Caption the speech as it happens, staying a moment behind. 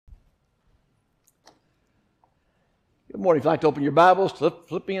morning. If you'd like to open your Bibles to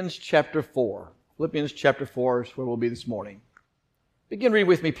Philippians chapter 4. Philippians chapter 4 is where we'll be this morning. Begin reading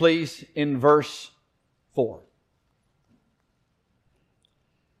with me, please, in verse 4.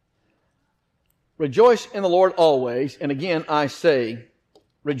 Rejoice in the Lord always, and again I say,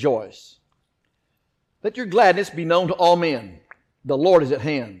 rejoice. Let your gladness be known to all men. The Lord is at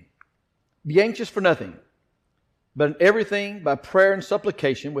hand. Be anxious for nothing, but in everything by prayer and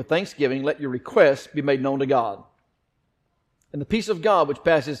supplication with thanksgiving let your requests be made known to God. And the peace of God, which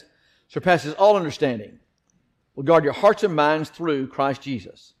surpasses all understanding, will guard your hearts and minds through Christ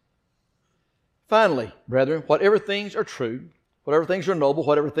Jesus. Finally, brethren, whatever things are true, whatever things are noble,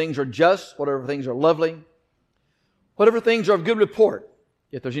 whatever things are just, whatever things are lovely, whatever things are of good report,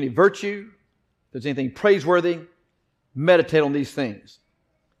 if there's any virtue, if there's anything praiseworthy, meditate on these things.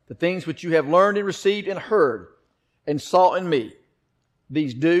 The things which you have learned and received and heard and saw in me,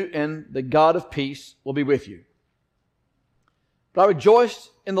 these do, and the God of peace will be with you. But I rejoiced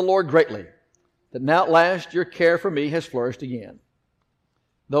in the Lord greatly, that now at last your care for me has flourished again.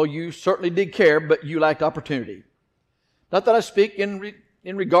 Though you certainly did care, but you lacked opportunity. Not that I speak in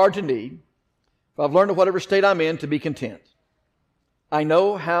regard to need, for I've learned in whatever state I'm in to be content. I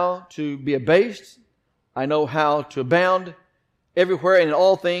know how to be abased. I know how to abound. Everywhere and in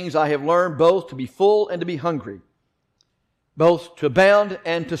all things I have learned both to be full and to be hungry, both to abound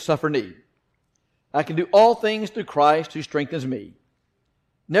and to suffer need. I can do all things through Christ who strengthens me.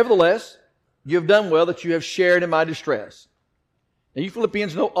 Nevertheless, you have done well that you have shared in my distress. Now you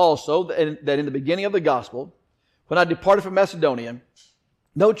Philippians know also that in the beginning of the gospel, when I departed from Macedonia,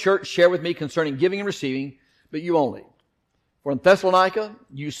 no church shared with me concerning giving and receiving, but you only. For in Thessalonica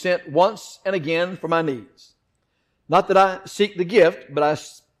you sent once and again for my needs. Not that I seek the gift, but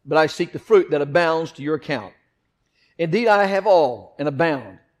I seek the fruit that abounds to your account. Indeed, I have all and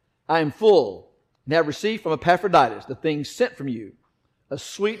abound. I am full and have received from Epaphroditus the things sent from you, a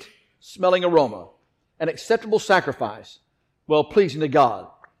sweet-smelling aroma, an acceptable sacrifice, well-pleasing to God.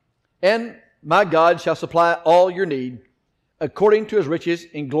 And my God shall supply all your need according to his riches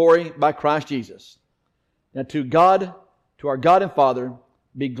in glory by Christ Jesus. Now to our God and Father,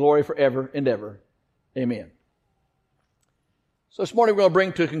 be glory forever and ever. Amen. So this morning we're going to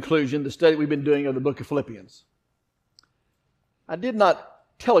bring to a conclusion the study we've been doing of the book of Philippians. I did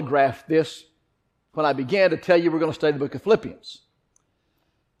not telegraph this when I began to tell you we're going to study the book of Philippians,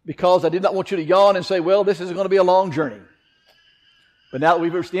 because I did not want you to yawn and say, well, this is going to be a long journey. But now that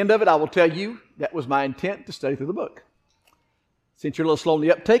we've reached the end of it, I will tell you that was my intent to study through the book. Since you're a little slow in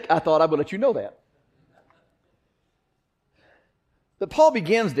the uptake, I thought I would let you know that. But Paul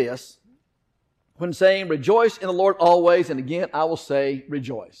begins this when saying, rejoice in the Lord always, and again I will say,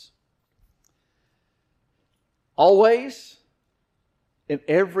 rejoice. Always, in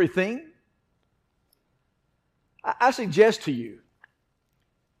everything. I suggest to you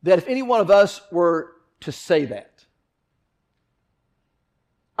that if any one of us were to say that,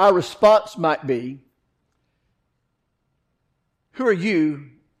 our response might be, who are you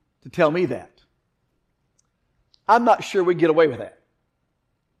to tell me that? I'm not sure we'd get away with that.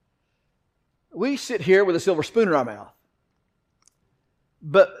 We sit here with a silver spoon in our mouth.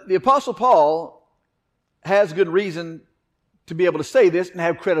 But the Apostle Paul has good reason to be able to say this and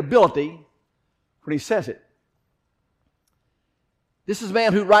have credibility when he says it. This is a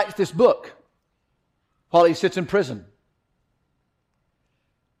man who writes this book while he sits in prison,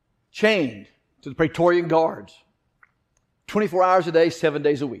 chained to the Praetorian guards, 24 hours a day, 7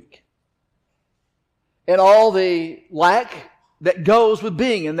 days a week. And all the lack that goes with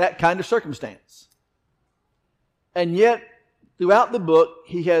being in that kind of circumstance. And yet, throughout the book,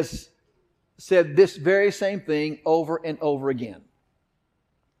 he has said this very same thing over and over again.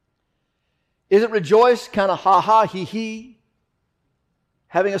 Is it rejoice, kind of ha-ha, he-he,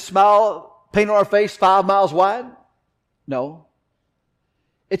 having a smile painted on our face 5 miles wide? No.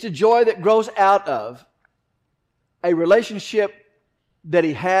 It's a joy that grows out of a relationship that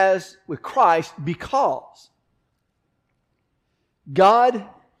he has with Christ, because God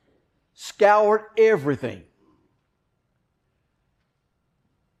scoured everything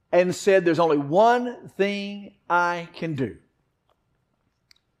and said, there's only one thing I can do.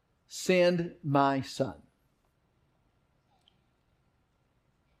 Send my son.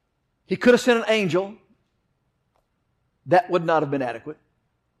 He could have sent an angel. That would not have been adequate.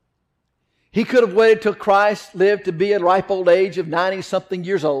 He could have waited till Christ lived to be a ripe old age of 90-something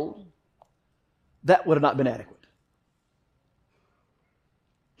years old. That would have not been adequate.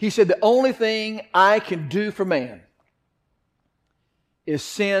 He said, the only thing I can do for man is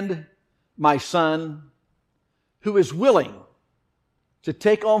send my son, who is willing to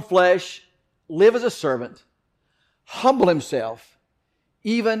take on flesh, live as a servant, humble himself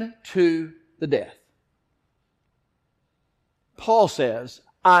even to the death. Paul says,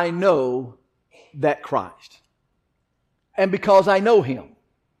 I know that Christ. And because I know him,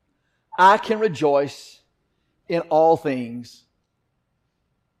 I can rejoice in all things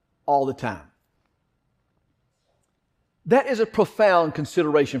all the time. That is a profound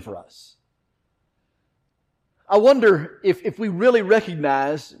consideration for us. I wonder if we really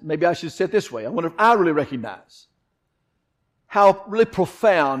recognize, maybe I should say it this way, I wonder if I really recognize how really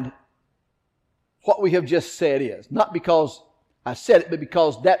profound what we have just said is. Not because I said it, but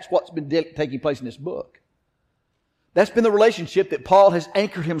because that's what's been taking place in this book. That's been the relationship that Paul has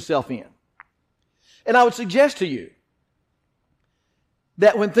anchored himself in. And I would suggest to you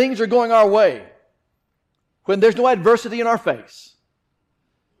that when things are going our way, when there's no adversity in our face,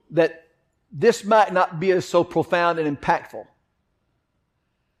 that this might not be as so profound and impactful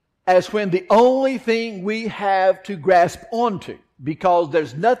as when the only thing we have to grasp onto, because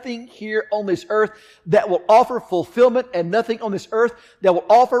there's nothing here on this earth that will offer fulfillment and nothing on this earth that will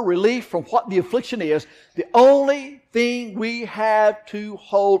offer relief from what the affliction is. The only thing we have to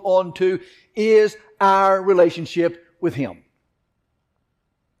hold on to is our relationship with him.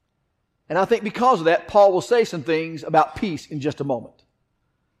 And I think because of that, Paul will say some things about peace in just a moment.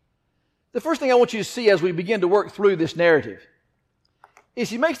 The first thing I want you to see as we begin to work through this narrative is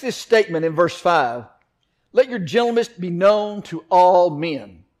he makes this statement in verse 5, let your gentleness be known to all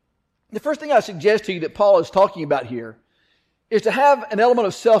men. The first thing I suggest to you that Paul is talking about here is to have an element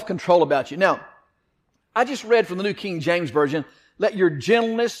of self-control about you. Now, I just read from the New King James Version, let your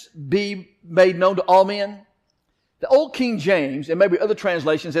gentleness be made known to all men. The Old King James, and maybe other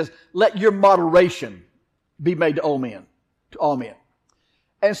translations, says, let your moderation be made to all men. To all men.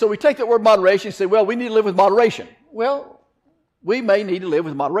 And so we take that word moderation and say, well, we need to live with moderation. Well, we may need to live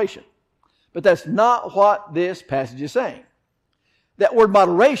with moderation. But that's not what this passage is saying. That word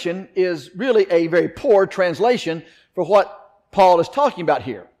moderation is really a very poor translation for what Paul is talking about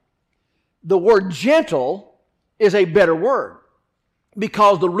here. The word gentle is a better word,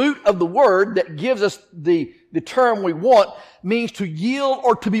 because the root of the word that gives us the term we want means to yield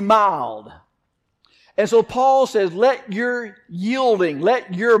or to be mild. And so Paul says, let your yielding,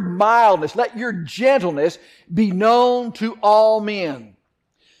 let your mildness, let your gentleness be known to all men.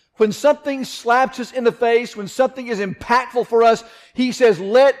 When something slaps us in the face, when something is impactful for us, he says,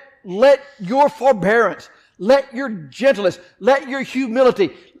 let your forbearance, let your gentleness, let your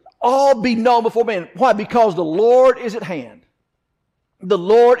humility all be known before men. Why? Because the Lord is at hand. The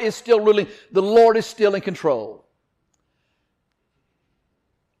Lord is still ruling. The Lord is still in control.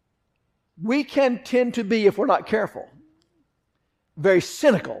 We can tend to be, if we're not careful, very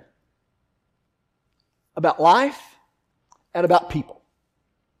cynical about life and about people.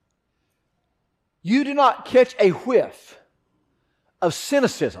 You do not catch a whiff of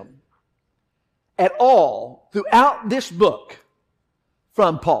cynicism at all throughout this book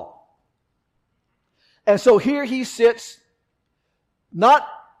from Paul. And so here he sits, not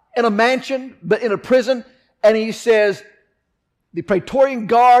in a mansion, but in a prison, and he says, the Praetorian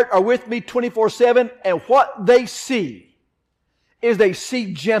Guard are with me 24/7, and what they see is they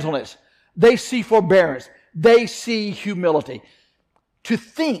see gentleness, they see forbearance, they see humility. To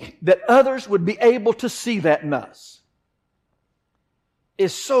think that others would be able to see that in us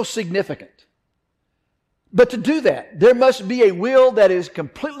is so significant. But to do that, there must be a will that is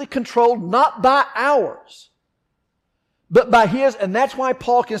completely controlled, not by ours, but by His. And that's why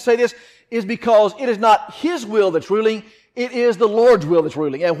Paul can say this, is because it is not His will that's ruling, it is the Lord's will that's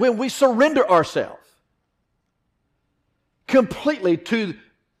ruling. And when we surrender ourselves completely to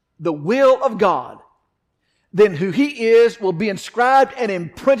the will of God, then who He is will be inscribed and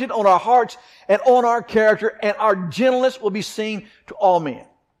imprinted on our hearts and on our character, and our gentleness will be seen to all men.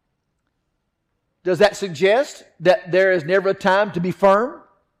 Does that suggest that there is never a time to be firm?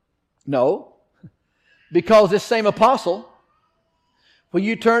 No. Because this same apostle, when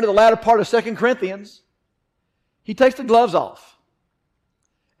you turn to the latter part of 2 Corinthians, he takes the gloves off.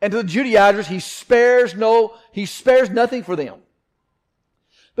 And to the Judaizers, he spares nothing for them.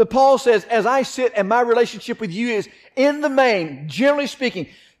 But Paul says, as I sit and my relationship with you is, in the main, generally speaking,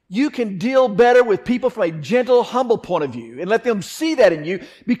 you can deal better with people from a gentle, humble point of view and let them see that in you,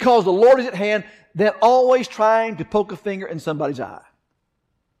 because the Lord is at hand, than always trying to poke a finger in somebody's eye.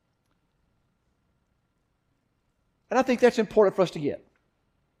 And I think that's important for us to get.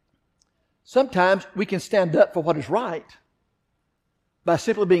 Sometimes we can stand up for what is right by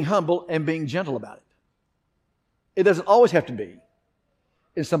simply being humble and being gentle about it. It doesn't always have to be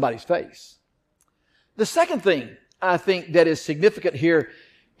in somebody's face. The second thing I think that is significant here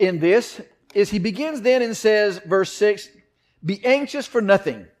in this is he begins then and says, verse 6, be anxious for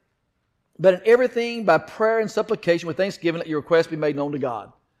nothing, but in everything by prayer and supplication with thanksgiving let your requests be made known to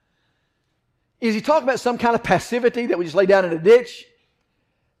God. Is he talking about some kind of passivity that we just lay down in a ditch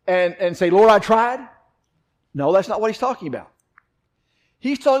and say, Lord, I tried? No, that's not what he's talking about.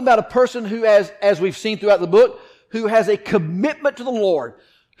 He's talking about a person who has, as we've seen throughout the book, who has a commitment to the Lord,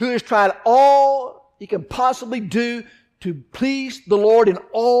 who has tried all he can possibly do to please the Lord in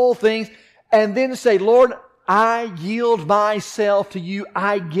all things, and then say, Lord, I yield myself to you.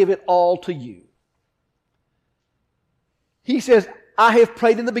 I give it all to you. He says, I have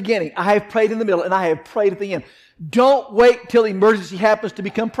prayed in the beginning, I have prayed in the middle, and I have prayed at the end. Don't wait till emergency happens to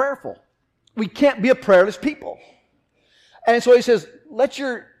become prayerful. We can't be a prayerless people. And so he says,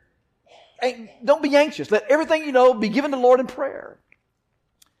 don't be anxious. Let everything you know be given to the Lord in prayer.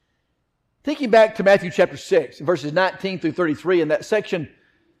 Thinking back to Matthew chapter 6, verses 19 through 33, in that section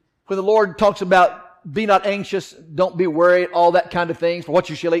where the Lord talks about be not anxious, don't be worried, all that kind of things, for what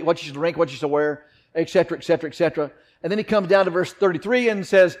you shall eat, what you shall drink, what you shall wear, etc., etc., etc. And then he comes down to verse 33 and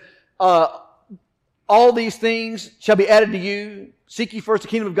says, all these things shall be added to you. Seek ye first the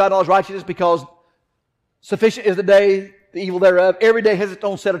kingdom of God and all his righteousness, because sufficient is the day, the evil thereof. Every day has its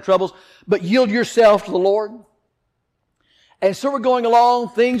own set of troubles, but yield yourself to the Lord. And so we're going along,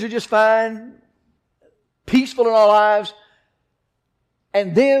 things are just fine, peaceful in our lives.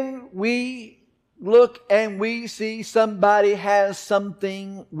 And then we look and we see somebody has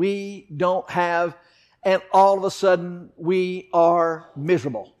something we don't have, and all of a sudden we are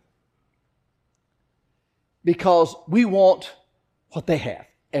miserable. Because we want what they have,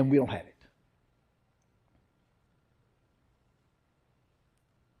 and we don't have it.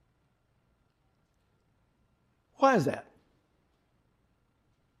 Why is that?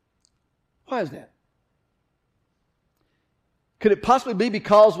 Why is that? Could it possibly be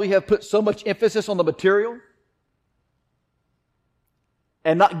because we have put so much emphasis on the material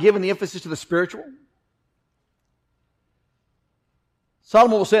and not given the emphasis to the spiritual?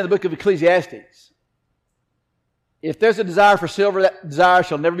 Solomon will say in the book of Ecclesiastes, if there's a desire for silver, that desire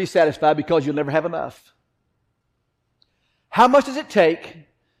shall never be satisfied because you'll never have enough. How much does it take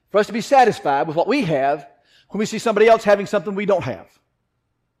for us to be satisfied with what we have when we see somebody else having something we don't have?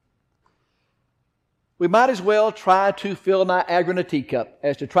 We might as well try to fill Niagara in a teacup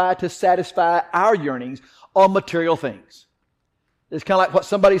as to try to satisfy our yearnings on material things. It's kind of like what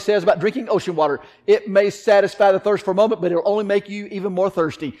somebody says about drinking ocean water. It may satisfy the thirst for a moment, but it'll only make you even more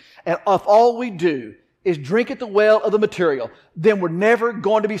thirsty. And if all we do is drink at the well of the material, then we're never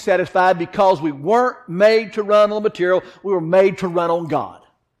going to be satisfied, because we weren't made to run on the material. We were made to run on God.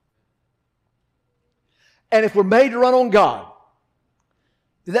 And if we're made to run on God,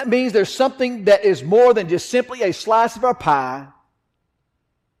 then that means there's something that is more than just simply a slice of our pie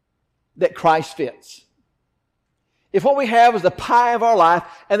that Christ fits. If what we have is the pie of our life,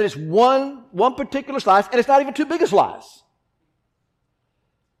 and there's one particular slice, and it's not even too big a slice,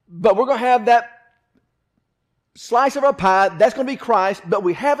 but we're going to have that slice of our pie, that's going to be Christ, but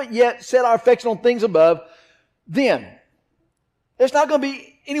we haven't yet set our affection on things above, then it's not going to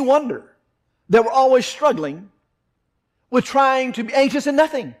be any wonder that we're always struggling with trying to be anxious in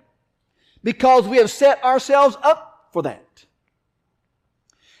nothing, because we have set ourselves up for that.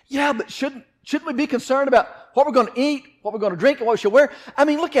 Yeah, but shouldn't we be concerned about what we're going to eat, what we're going to drink, and what we should wear? I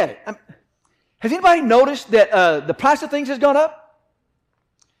mean, look at it. Has anybody noticed that the price of things has gone up?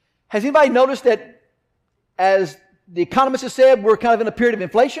 Has anybody noticed that, as the economists have said, we're kind of in a period of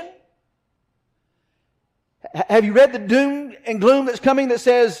inflation? Have you read the doom and gloom that's coming that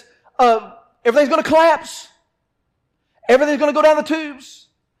says everything's going to collapse? Everything's going to go down the tubes.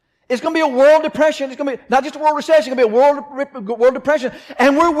 It's going to be a world depression. It's going to be not just a world recession. It's going to be a world depression.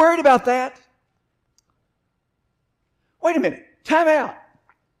 And we're worried about that. Wait a minute. Time out.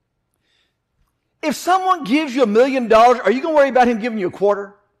 If someone gives you $1 million, are you going to worry about him giving you a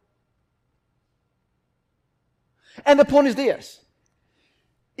quarter? And the point is this.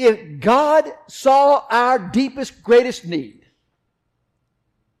 If God saw our deepest, greatest need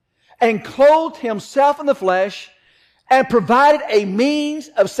and clothed himself in the flesh and provided a means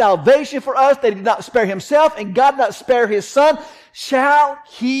of salvation for us, that he did not spare himself and God did not spare his son, shall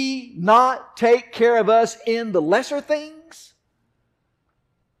he not take care of us in the lesser things?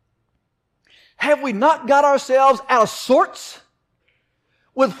 Have we not got ourselves out of sorts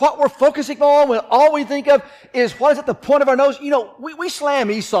with what we're focusing on when all we think of is what is at the point of our nose? You know, we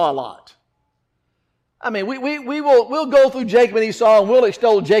slam Esau a lot. I mean, we'll go through Jacob and Esau, and we'll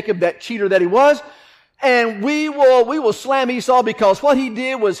extol Jacob, that cheater that he was. And we will slam Esau because what he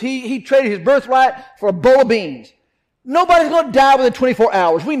did was he traded his birthright for a bowl of beans. Nobody's going to die within 24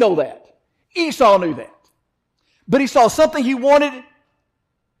 hours. We know that. Esau knew that. But he saw something he wanted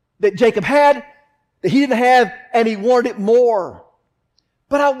that Jacob had that he didn't have, and he wanted it more.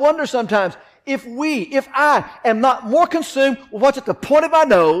 But I wonder sometimes if I am not more consumed with what's at the point of my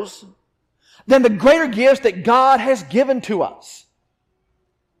nose than the greater gifts that God has given to us.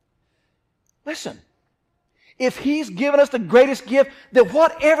 Listen, if He's given us the greatest gift, then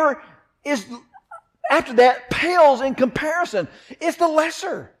whatever is after that pales in comparison. It's the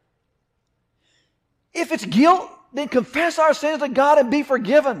lesser. If it's guilt, then confess our sins to God and be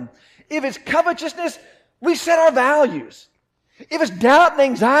forgiven. If it's covetousness, reset our values. If it's doubt and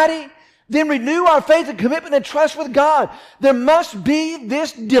anxiety, then renew our faith and commitment and trust with God. There must be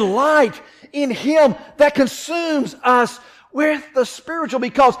this delight in Him that consumes us with the spiritual,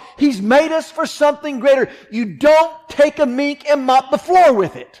 because He's made us for something greater. You don't take a mink and mop the floor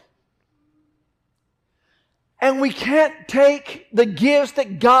with it. And we can't take the gifts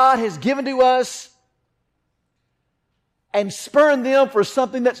that God has given to us and spurn them for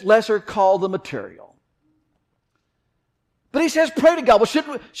something that's lesser, called the material. But he says, pray to God. Well,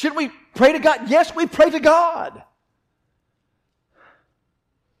 shouldn't we pray to God? Yes, we pray to God.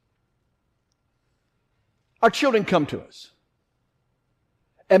 Our children come to us.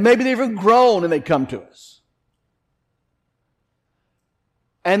 And maybe they've even grown and they come to us.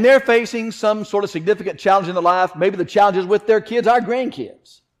 And they're facing some sort of significant challenge in their life. Maybe the challenge is with their kids, our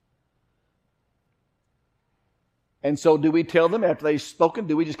grandkids. And so do we tell them after they've spoken,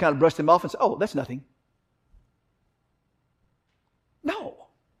 do we just kind of brush them off and say, oh, that's nothing? No.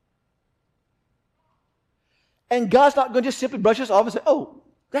 And God's not going to just simply brush us off and say, oh,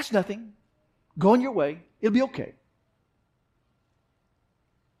 that's nothing. Go on your way. It'll be okay.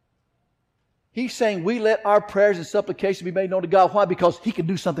 He's saying we let our prayers and supplications be made known to God. Why? Because He can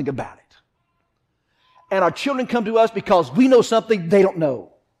do something about it. And our children come to us because we know something they don't know.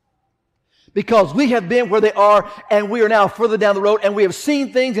 Because we have been where they are, and we are now further down the road, and we have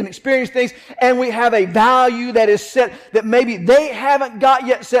seen things and experienced things, and we have a value that is set that maybe they haven't got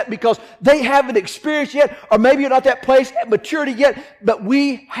yet set because they haven't experienced yet, or maybe you're not that place at maturity yet, but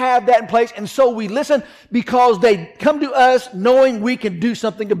we have that in place, and so we listen because they come to us knowing we can do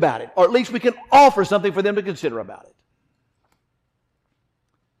something about it, or at least we can offer something for them to consider about it.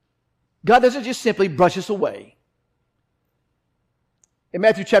 God doesn't just simply brush us away. In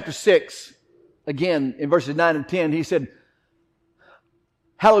Matthew chapter 6, again, in verses 9 and 10, He said,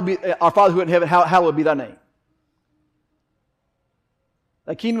 hallowed be our Father who art in heaven, hallowed be thy name.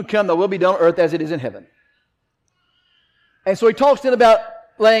 Thy kingdom come, thy will be done on earth as it is in heaven. And so He talks then about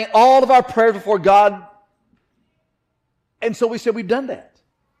laying all of our prayers before God. And so we said, we've done that.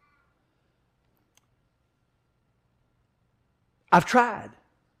 I've tried.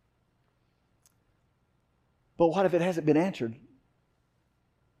 But what if it hasn't been answered?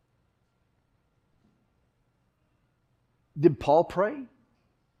 Did Paul pray?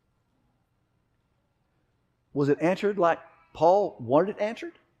 Was it answered like Paul wanted it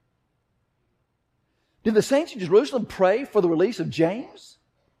answered? Did the saints in Jerusalem pray for the release of James?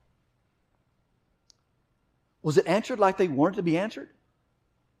 Was it answered like they wanted to be answered?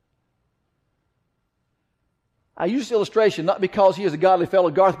 I use this illustration not because he is a godly fellow.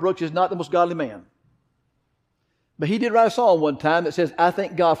 Garth Brooks is not the most godly man. But he did write a song one time that says, I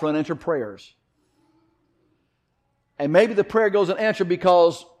thank God for unanswered prayers. And maybe the prayer goes unanswered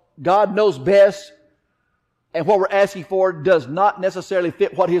because God knows best, and what we're asking for does not necessarily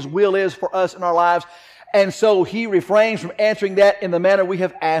fit what His will is for us in our lives. And so He refrains from answering that in the manner we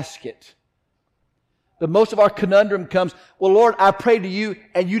have asked it. But most of our conundrum comes, well, Lord, I prayed to You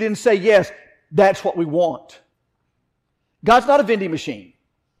and You didn't say yes. That's what we want. God's not a vending machine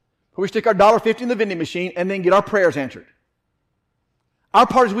where we stick our $1.50 in the vending machine and then get our prayers answered. Our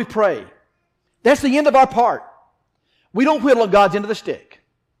part is we pray. That's the end of our part. We don't whittle on God's end of the stick.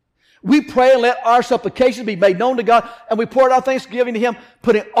 We pray and let our supplications be made known to God, and we pour out our thanksgiving to Him,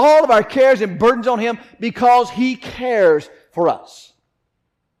 putting all of our cares and burdens on Him because He cares for us.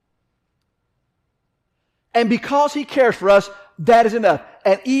 And because He cares for us, that is enough.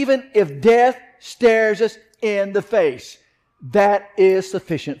 And even if death stares us in the face, that is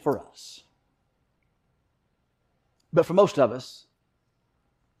sufficient for us. But for most of us,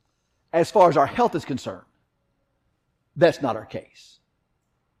 as far as our health is concerned, that's not our case.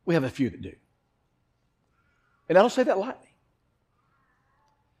 We have a few that do. And I don't say that lightly.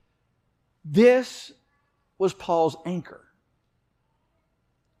 This was Paul's anchor.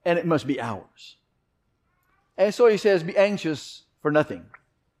 And it must be ours. And so he says, be anxious for nothing.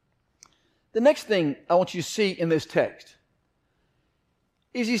 The next thing I want you to see in this text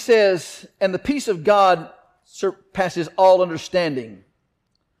is he says, and the peace of God surpasses all understanding.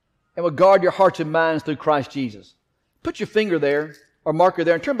 and will guard your hearts and minds through Christ Jesus. Put your finger there, or marker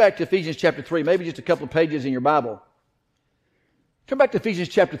there, and turn back to Ephesians chapter 3, maybe just a couple of pages in your Bible. Turn back to Ephesians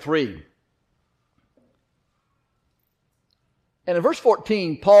chapter 3. And in verse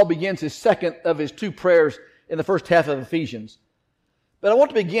 14, Paul begins his second of his two prayers in the first half of Ephesians. But I want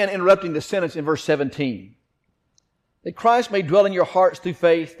to begin interrupting the sentence in verse 17. That Christ may dwell in your hearts through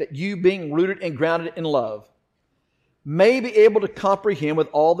faith, that you, being rooted and grounded in love, may be able to comprehend with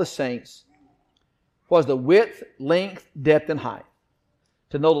all the saints what is the width, length, depth, and height,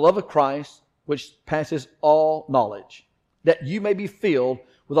 to know the love of Christ, which passes all knowledge, that you may be filled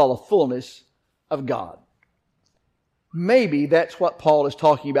with all the fullness of God. Maybe that's what Paul is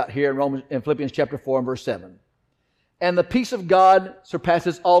talking about here in Philippians chapter 4 and verse 7. And the peace of God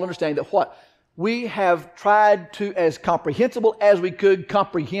surpasses all understanding, that what? We have tried to, as comprehensible as we could,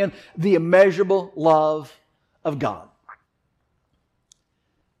 comprehend the immeasurable love of God.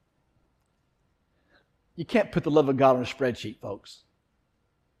 You can't put the love of God on a spreadsheet, folks.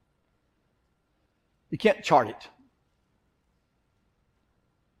 You can't chart it.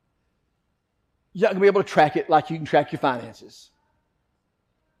 You're not going to be able to track it like you can track your finances.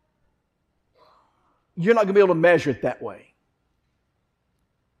 You're not going to be able to measure it that way.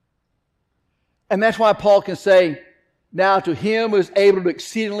 And that's why Paul can say, now to him who is able to do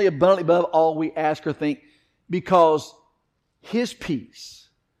exceedingly abundantly above all we ask or think, because his peace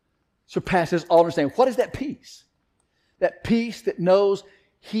surpasses all understanding. What is that peace? That peace that knows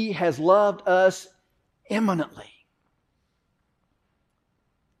he has loved us eminently.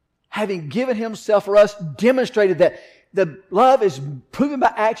 Having given himself for us, demonstrated that the love is proven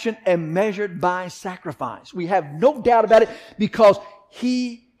by action and measured by sacrifice. We have no doubt about it because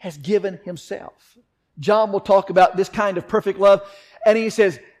he has given himself. John will talk about this kind of perfect love, and he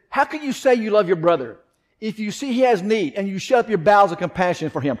says, how can you say you love your brother if you see he has need and you shut up your bowels of compassion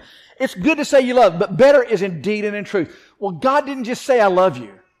for him? It's good to say you love, but better is in deed and in truth. Well, God didn't just say I love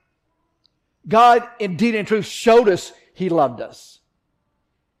you. God, in deed and in truth, showed us he loved us.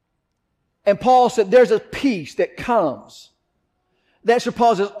 And Paul said there's a peace that comes that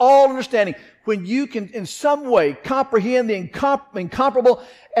surpasses all understanding when you can in some way comprehend the incomparable,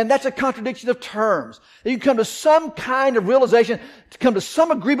 and that's a contradiction of terms. That you come to some kind of realization, to come to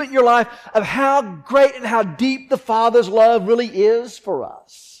some agreement in your life of how great and how deep the Father's love really is for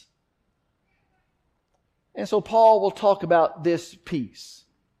us. And so Paul will talk about this peace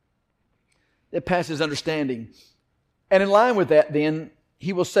that passes understanding. And in line with that, then,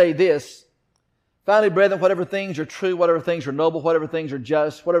 he will say this, finally, brethren, whatever things are true, whatever things are noble, whatever things are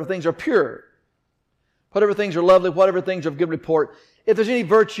just, whatever things are pure, whatever things are lovely, whatever things are of good report, if there's any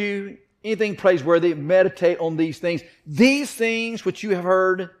virtue, anything praiseworthy, meditate on these things. These things which you have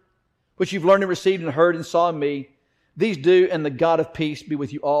heard, which you've learned and received and heard and saw in me, these do, and the God of peace be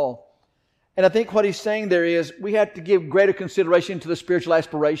with you all. And I think what he's saying there is we have to give greater consideration to the spiritual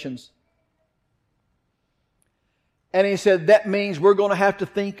aspirations. And he said that means we're going to have to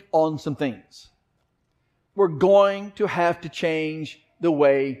think on some things. We're going to have to change the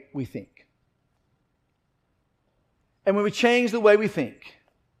way we think. And when we change the way we think,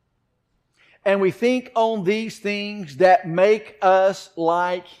 and we think on these things that make us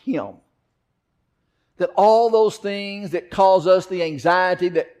like him, that all those things that cause us the anxiety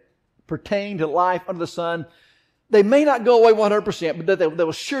that pertain to life under the sun, they may not go away 100%, but they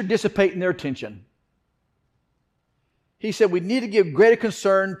will sure dissipate in their attention. He said we need to give greater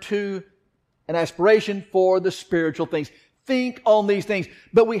concern to an aspiration for the spiritual things. Think on these things.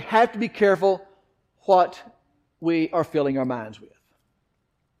 But we have to be careful what we are filling our minds with.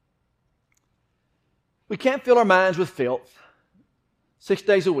 We can't fill our minds with filth 6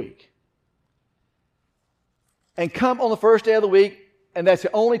 days a week and come on the first day of the week, and that's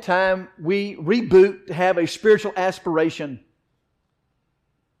the only time we reboot to have a spiritual aspiration.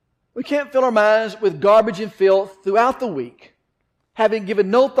 We can't fill our minds with garbage and filth throughout the week, having given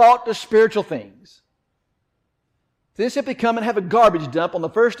no thought to spiritual things. Then simply come and have a garbage dump on the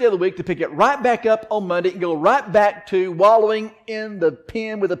first day of the week to pick it right back up on Monday and go right back to wallowing in the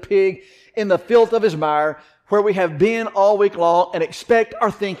pen with a pig in the filth of his mire where we have been all week long and expect our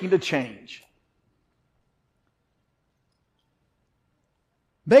thinking to change.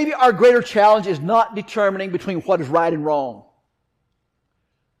 Maybe our greater challenge is not determining between what is right and wrong.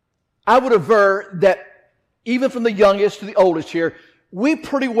 I would aver that even from the youngest to the oldest here, we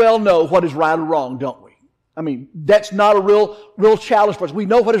pretty well know what is right or wrong, don't we? I mean, that's not a real challenge for us. We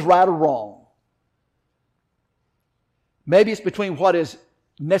know what is right or wrong. Maybe it's between what is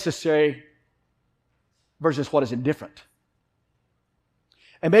necessary versus what is indifferent.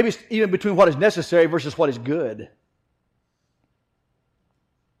 And maybe it's even between what is necessary versus what is good.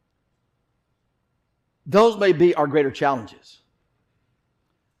 those may be our greater challenges.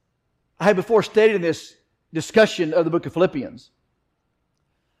 I have before stated in this discussion of the book of Philippians,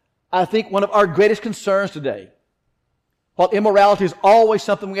 I think one of our greatest concerns today, while immorality is always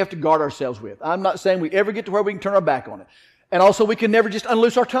something we have to guard ourselves with. I'm not saying we ever get to where we can turn our back on it. And also we can never just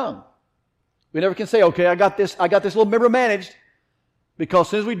unloose our tongue. We never can say, okay, I got this little member managed. Because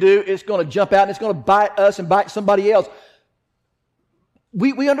as soon as we do, it's going to jump out and it's going to bite us and bite somebody else.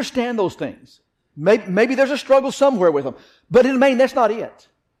 We understand those things. Maybe there's a struggle somewhere with them. But in the main, that's not it.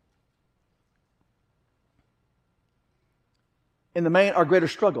 In the main, our greater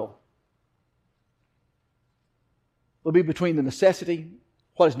struggle will be between the necessity,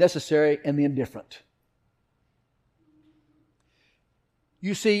 what is necessary, and the indifferent.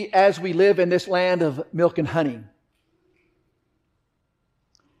 You see, as we live in this land of milk and honey,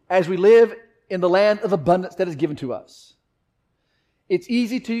 as we live in the land of abundance that is given to us, it's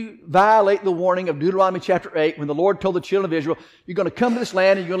easy to violate the warning of Deuteronomy chapter 8 when the Lord told the children of Israel, you're going to come to this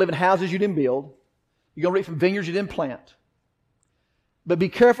land and you're going to live in houses you didn't build. You're going to reap from vineyards you didn't plant. But be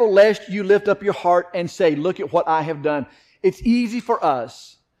careful lest you lift up your heart and say, look at what I have done. It's easy for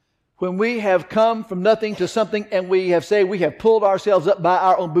us when we have come from nothing to something and we have pulled ourselves up by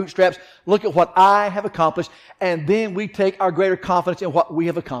our own bootstraps. Look at what I have accomplished. And then we take our greater confidence in what we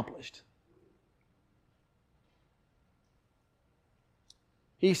have accomplished.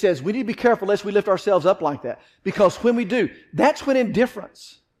 He says we need to be careful lest we lift ourselves up like that. Because when we do, that's when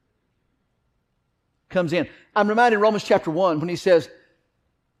indifference comes in. I'm reminded in Romans chapter 1 when he says,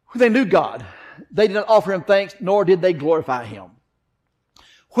 when they knew God, they did not offer Him thanks, nor did they glorify Him.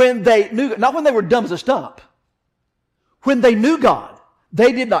 When they knew, not when they were dumb as a stump. When they knew God,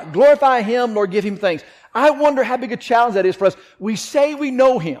 they did not glorify Him nor give Him thanks. I wonder how big a challenge that is for us. We say we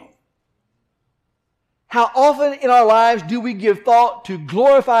know Him. How often in our lives do we give thought to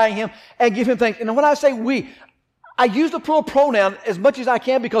glorifying Him and give Him thanks? And when I say we, I use the plural pronoun as much as I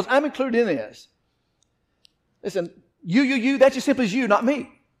can because I'm included in this. Listen, you, that's just simply as you, not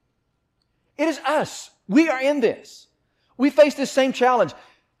me. It is us. We are in this. We face this same challenge.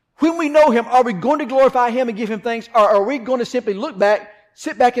 When we know Him, are we going to glorify Him and give Him thanks? Or are we going to simply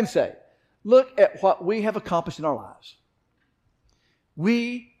sit back and say, look at what we have accomplished in our lives.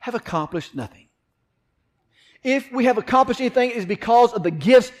 We have accomplished nothing. If we have accomplished anything, it is because of the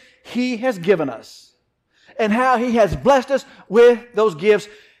gifts He has given us and how He has blessed us with those gifts.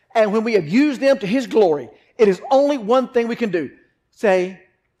 And when we have used them to His glory, it is only one thing we can do. Say,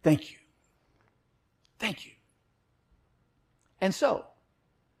 thank you. Thank you. And so,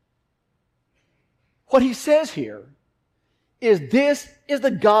 what he says here is this is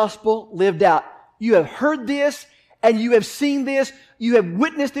the gospel lived out. You have heard this and you have seen this. You have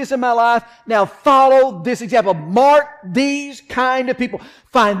witnessed this in my life. Now follow this example. Mark these kind of people.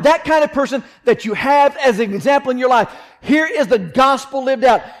 Find that kind of person that you have as an example in your life. Here is the gospel lived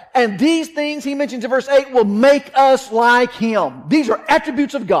out. And these things he mentions in verse 8 will make us like Him. These are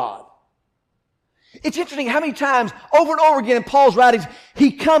attributes of God. It's interesting how many times over and over again in Paul's writings,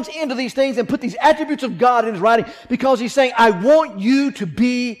 he comes into these things and put these attributes of God in his writing because he's saying, I want you to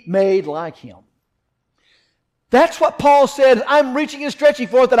be made like Him. That's what Paul said, I'm reaching and stretching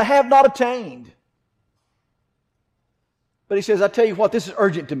for it that I have not attained. But he says, I tell you what, this is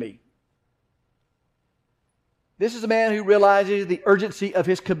urgent to me. This is a man who realizes the urgency of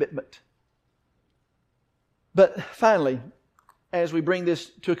his commitment. But finally, as we bring this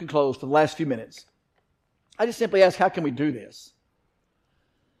to a close for the last few minutes, I just simply ask, how can we do this?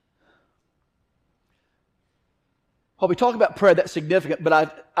 While we talk about prayer, that's significant,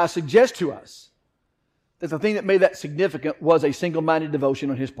 but I suggest to us that the thing that made that significant was a single-minded devotion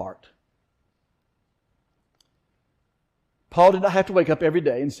on his part. Paul did not have to wake up every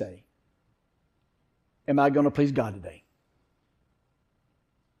day and say, am I going to please God today?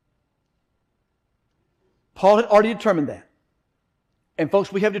 Paul had already determined that. And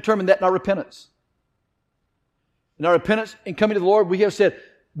folks, we have determined that in our repentance. In our repentance and coming to the Lord, we have said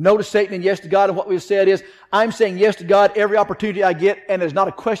no to Satan and yes to God. And what we've said is, I'm saying yes to God every opportunity I get, and there's not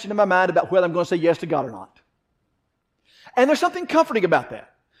a question in my mind about whether I'm going to say yes to God or not. And there's something comforting about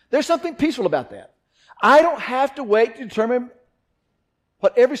that. There's something peaceful about that. I don't have to wait to determine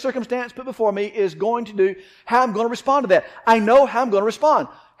what every circumstance put before me is going to do, how I'm going to respond to that. I know how I'm going to respond.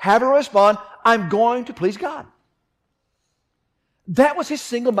 However I respond, I'm going to please God. That was his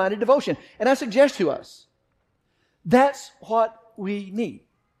single-minded devotion. And I suggest to us, that's what we need.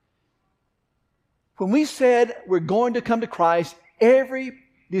 When we said we're going to come to Christ, every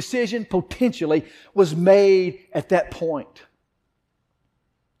decision potentially was made at that point.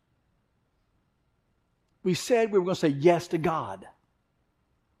 We said we were going to say yes to God.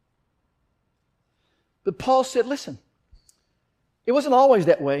 But Paul said, listen, it wasn't always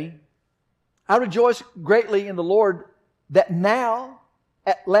that way. I rejoice greatly in the Lord that now,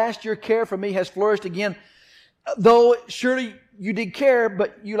 at last, your care for me has flourished again. Though surely you did care,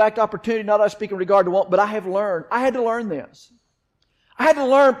 but you lacked opportunity, not I speak in regard to want, but I have learned. I had to learn this. I had to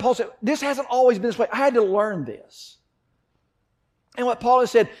learn, Paul said, this hasn't always been this way. I had to learn this. And what Paul has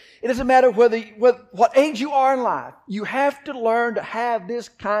said, it doesn't matter what age you are in life, you have to learn to have this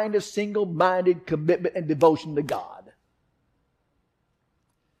kind of single-minded commitment and devotion to God.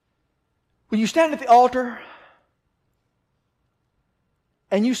 When you stand at the altar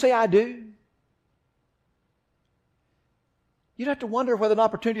and you say, I do, you don't have to wonder whether an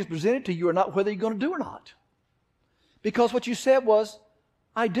opportunity is presented to you or not, whether you're going to do or not. Because what you said was,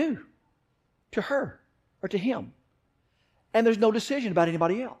 I do, to her or to him. And there's no decision about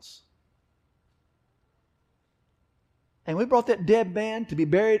anybody else. And we brought that dead man to be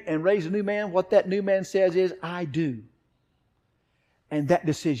buried and raise a new man. What that new man says is, I do. And that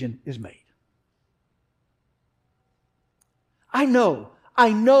decision is made. I know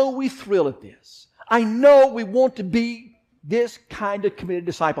we thrill at this. I know we want to be this kind of committed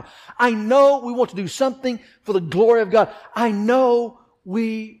disciple. I know we want to do something for the glory of God. I know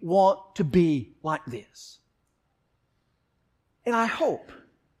we want to be like this. And I hope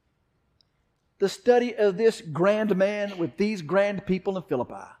the study of this grand man with these grand people in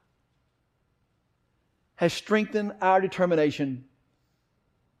Philippi has strengthened our determination.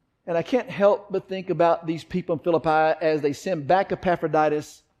 And I can't help but think about these people in Philippi as they send back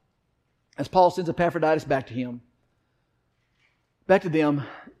Epaphroditus, as Paul sends Epaphroditus back to him. Back to them,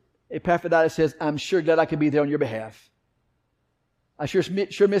 Epaphroditus says, I'm sure glad I could be there on your behalf. I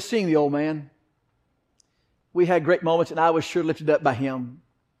sure miss seeing the old man. We had great moments, and I was sure lifted up by him.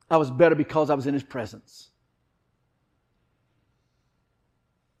 I was better because I was in his presence.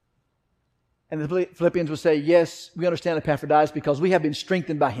 And the Philippians would say, yes, we understand Epaphroditus because we have been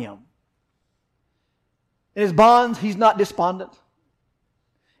strengthened by him. In his bonds, he's not despondent.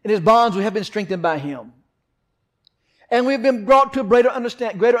 In his bonds, we have been strengthened by him. And we've been brought to a greater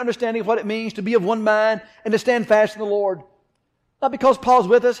understanding of what it means to be of one mind and to stand fast in the Lord. Not because Paul's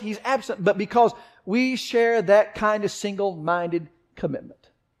with us, he's absent, but because we share that kind of single-minded commitment.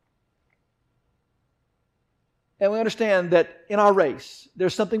 And we understand that in our race,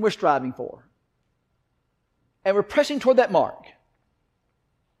 there's something we're striving for. And we're pressing toward that mark.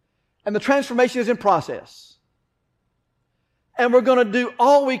 And the transformation is in process. And we're going to do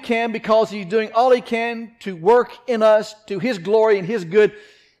all we can because he's doing all he can to work in us to his glory and his good.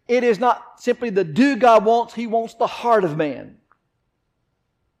 It is not simply the do God wants, he wants the heart of man.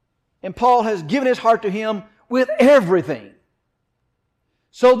 And Paul has given his heart to him with everything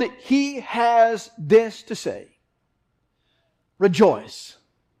so that he has this to say. Rejoice.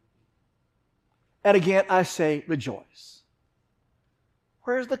 And again, I say rejoice.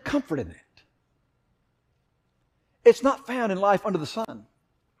 Where's the comfort in that? It's not found in life under the sun.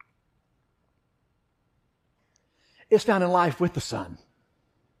 It's found in life with the sun.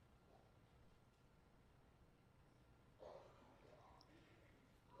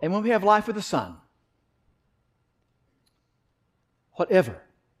 And when we have life with the sun, whatever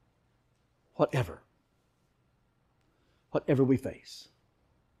we face,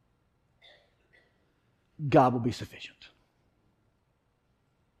 God will be sufficient.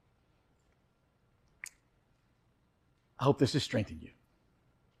 I hope this has strengthened you.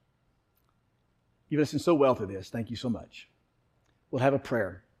 You've listened so well to this. Thank you so much. We'll have a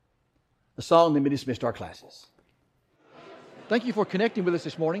prayer, a song, then we dismissed our classes. Thank you for connecting with us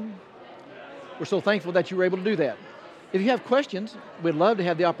this morning. We're so thankful that you were able to do that. If you have questions, we'd love to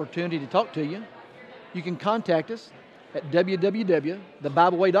have the opportunity to talk to you. You can contact us at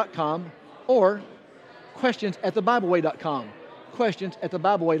www.thebibleway.com or questions@thebibleway.com.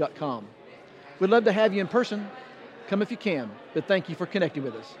 Questions@thebibleway.com. We'd love to have you in person. Come if you can, but thank you for connecting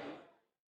with us.